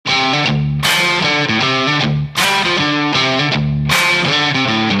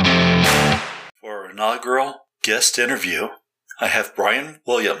inaugural guest interview, I have Brian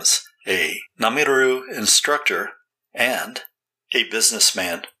Williams, a Namiru instructor and a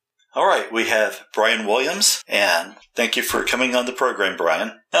businessman. All right, we have Brian Williams, and thank you for coming on the program,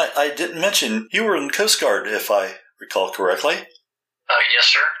 Brian. I didn't mention you were in Coast Guard, if I recall correctly. Yes,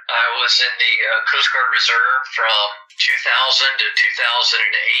 sir. I was in the Coast Guard Reserve from 2000 to 2008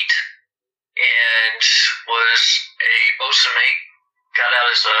 and was a bosun mate. Got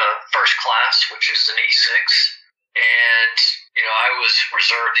out as a first class, which is an E6. And, I was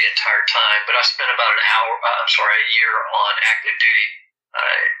reserved the entire time, but I spent about a year on active duty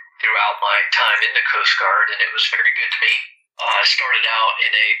throughout my time in the Coast Guard, and it was very good to me. I started out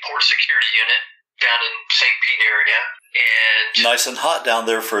in a port security unit down in St. Pete area, and nice and hot down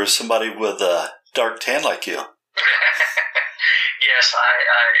there for somebody with a dark tan like you. Yes,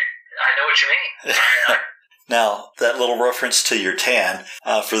 I know what you mean. Now, that little reference to your tan,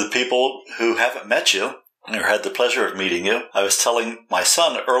 for the people who haven't met you, or had the pleasure of meeting you, I was telling my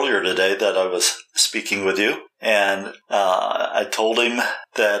son earlier today that I was speaking with you, and I told him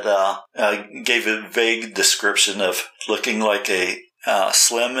that I gave a vague description of looking like a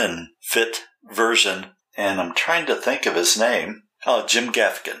slim and fit version, and I'm trying to think of his name. Jim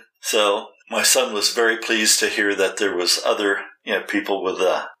Gaffigan. So my son was very pleased to hear that there was other people with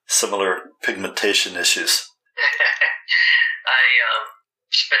similar pigmentation issues. I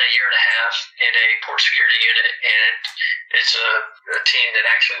spent a year and a half in a port security unit, and it's a team that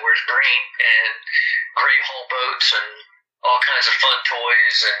actually wears green and gray hull boats and all kinds of fun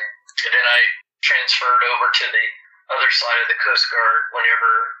toys. And then I transferred over to the other side of the Coast Guard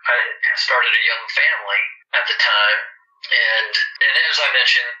whenever I started a young family at the time. And as I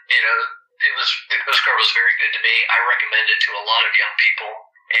mentioned, the Coast Guard was very good to me. I recommend it to a lot of young people.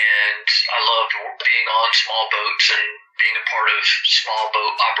 And I loved being on small boats and being a part of small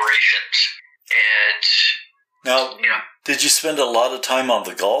boat operations. And now, did you spend a lot of time on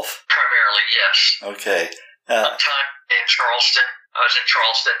the Gulf? Primarily, yes. Okay. Time in Charleston. I was in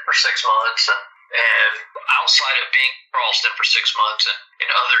Charleston for 6 months, and outside of being in Charleston for 6 months and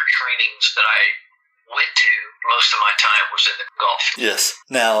other trainings that I went to, most of my time was in the Gulf. Yes.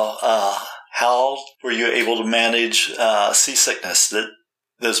 Now, how were you able to manage seasickness?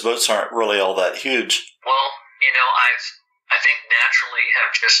 Those boats aren't really all that huge. Well, I think naturally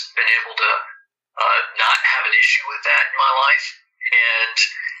have just been able to not have an issue with that in my life. And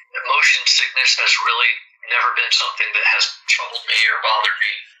motion sickness has really never been something that has troubled me or bothered me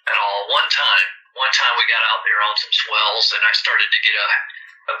at all. One time we got out there on some swells and I started to get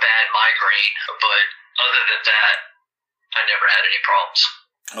a bad migraine. But other than that, I never had any problems.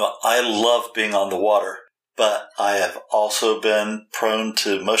 Well, I love being on the water, but I have also been prone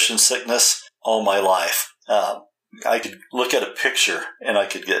to motion sickness all my life. I could look at a picture and I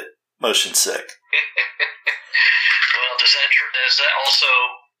could get motion sick. Well, does that also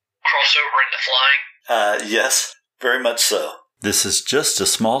cross over into flying? Yes, very much so. This is just a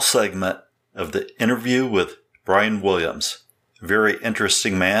small segment of the interview with Brian Williams. A very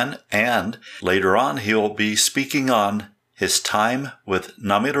interesting man, and later on he will be speaking on his time with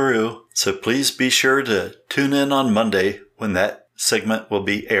Namiru, so please be sure to tune in on Monday when that segment will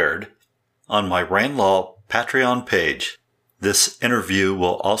be aired on my Randlaw Patreon page. This interview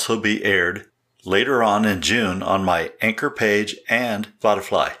will also be aired later on in June on my Anchor page and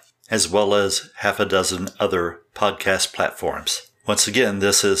Spotify, as well as half a dozen other podcast platforms. Once again,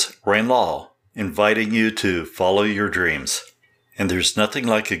 this is Randlaw inviting you to follow your dreams. And there's nothing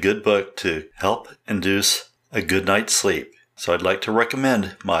like a good book to help induce a good night's sleep. So I'd like to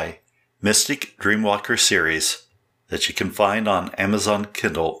recommend my Mystic Dreamwalker series that you can find on Amazon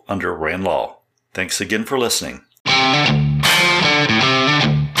Kindle under Randlaw. Thanks again for listening.